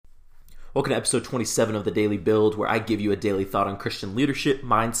Welcome to episode 27 of the Daily Build, where I give you a daily thought on Christian leadership,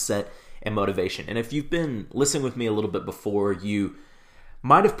 mindset, and motivation. And if you've been listening with me a little bit before, you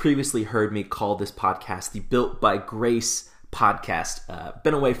might have previously heard me call this podcast the Built by Grace podcast.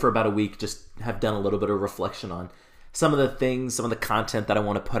 Been away for about a week, just have done a little bit of reflection on some of the things, some of the content that I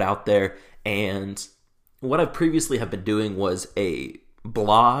want to put out there. And what I previously have been doing was a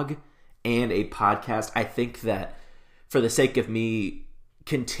blog and a podcast. I think that for the sake of me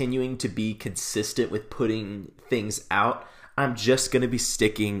continuing to be consistent with putting things out, I'm just going to be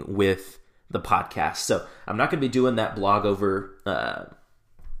sticking with the podcast. So I'm not going to be doing that blog over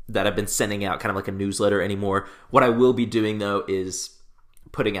that I've been sending out, kind of like a newsletter anymore. What I will be doing, though, is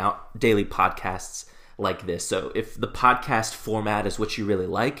putting out daily podcasts like this. So if the podcast format is what you really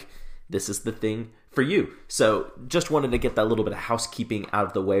like, this is the thing for you. So just wanted to get that little bit of housekeeping out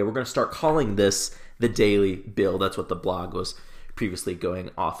of the way. We're going to start calling this the Daily Build. That's what the blog was previously going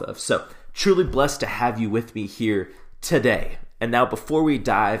off of. So truly blessed to have you with me here today. And now before we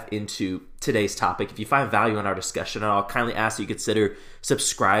dive into today's topic, if you find value in our discussion, I'll kindly ask that you consider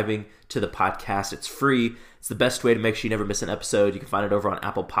subscribing to the podcast. It's free. It's the best way to make sure you never miss an episode. You can find it over on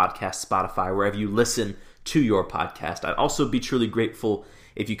Apple Podcasts, Spotify, wherever you listen to your podcast. I'd also be truly grateful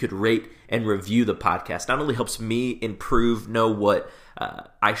if you could rate and review the podcast. Not only helps me improve, know what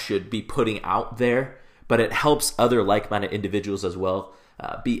I should be putting out there, but it helps other like-minded individuals as well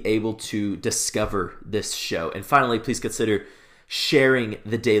be able to discover this show. And finally, please consider sharing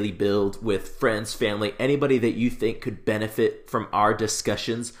the Daily Build with friends, family, anybody that you think could benefit from our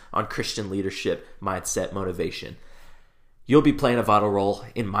discussions on Christian leadership, mindset, motivation. You'll be playing a vital role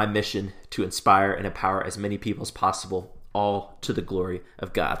in my mission to inspire and empower as many people as possible, all to the glory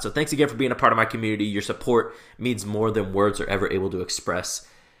of God. So thanks again for being a part of my community. Your support means more than words are ever able to express.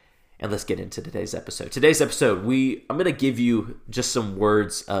 And let's get into today's episode. Today's episode, I'm going to give you just some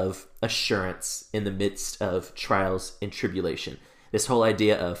words of assurance in the midst of trials and tribulation. This whole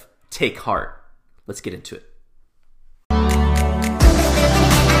idea of take heart. Let's get into it.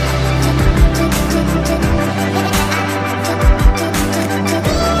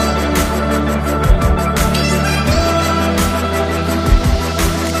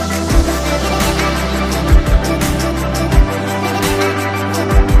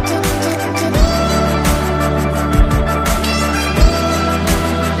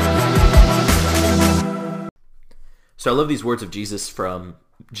 So I love these words of Jesus from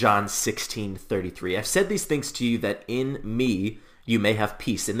John 16:33. I've said these things to you that in me you may have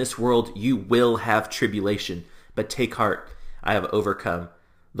peace. In this world you will have tribulation, but take heart, I have overcome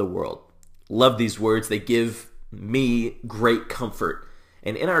the world. Love these words. They give me great comfort.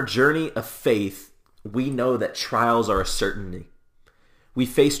 And in our journey of faith, we know that trials are a certainty. We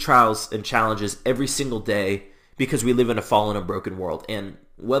face trials and challenges every single day because we live in a fallen and broken world. And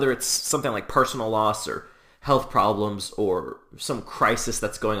whether it's something like personal loss or health problems or some crisis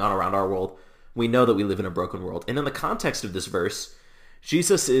that's going on around our world, we know that we live in a broken world. And in the context of this verse,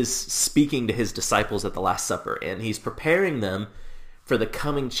 Jesus is speaking to his disciples at the Last Supper, and he's preparing them for the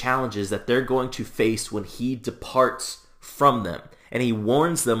coming challenges that they're going to face when he departs from them. And he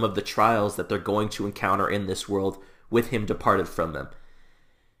warns them of the trials that they're going to encounter in this world with him departed from them.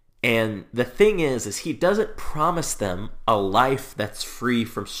 And the thing is he doesn't promise them a life that's free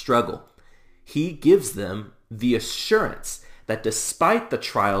from struggle. He gives them the assurance that despite the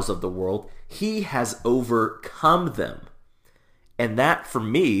trials of the world, he has overcome them. And that, for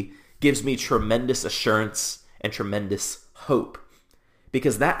me, gives me tremendous assurance and tremendous hope.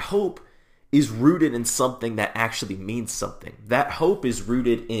 Because that hope is rooted in something that actually means something. That hope is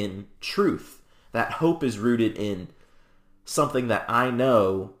rooted in truth. That hope is rooted in something that I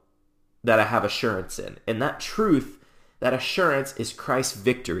know that I have assurance in. And that truth, that assurance, is Christ's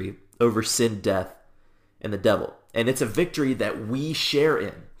victory over sin, death, and the devil. And it's a victory that we share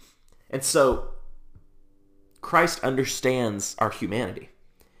in. And so Christ understands our humanity.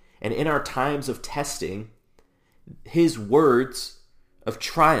 And in our times of testing, his words of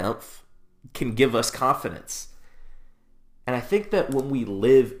triumph can give us confidence. And I think that when we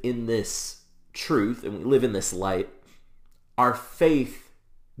live in this truth and we live in this light, our faith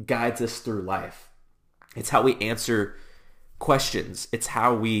guides us through life. It's how we answer questions. It's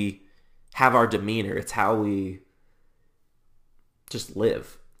how we have our demeanor. It's how we just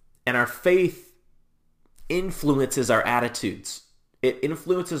live. And our faith influences our attitudes. It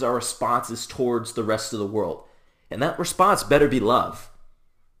influences our responses towards the rest of the world. And that response better be love.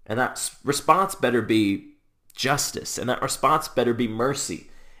 And that response better be justice. And that response better be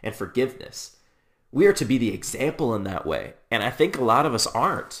mercy and forgiveness. We are to be the example in that way. And I think a lot of us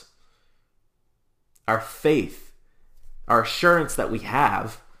aren't. Our faith, our assurance that we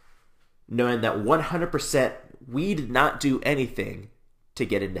have knowing that 100% we did not do anything to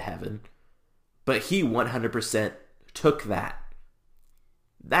get into heaven, but he 100% took that.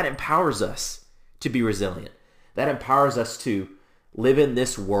 That empowers us to be resilient. That empowers us to live in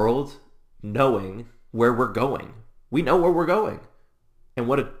this world knowing where we're going. We know where we're going. And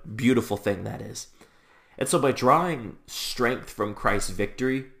what a beautiful thing that is. And so by drawing strength from Christ's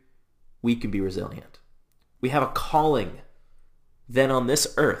victory, we can be resilient. We have a calling then on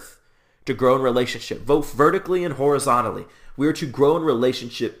this earth to grow in relationship, both vertically and horizontally. We are to grow in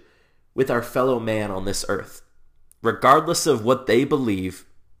relationship with our fellow man on this earth, regardless of what they believe,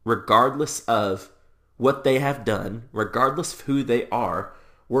 regardless of what they have done, regardless of who they are.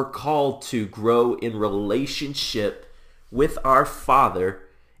 We're called to grow in relationship with our Father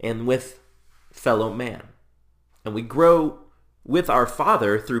and with fellow man. And we grow with our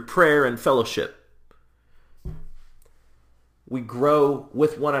Father through prayer and fellowship. We grow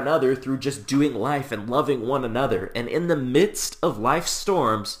with one another through just doing life and loving one another. And in the midst of life's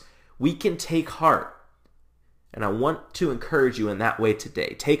storms, we can take heart. And I want to encourage you in that way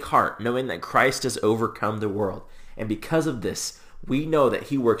today. Take heart, knowing that Christ has overcome the world. And because of this, we know that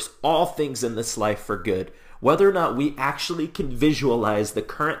he works all things in this life for good. Whether or not we actually can visualize the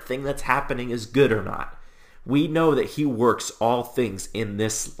current thing that's happening is good or not, we know that he works all things in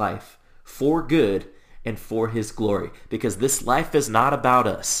this life for good and for his glory. Because this life is not about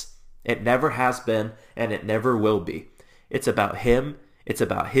us. It never has been, and it never will be. It's about him. It's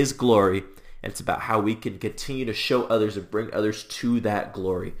about his glory. And it's about how we can continue to show others and bring others to that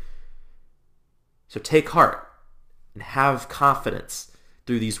glory. So take heart and have confidence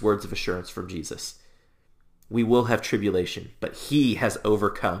through these words of assurance from Jesus. We will have tribulation, but he has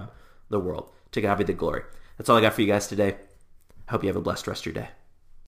overcome the world. To God be the glory. That's all I got for you guys today. I hope you have a blessed rest of your day.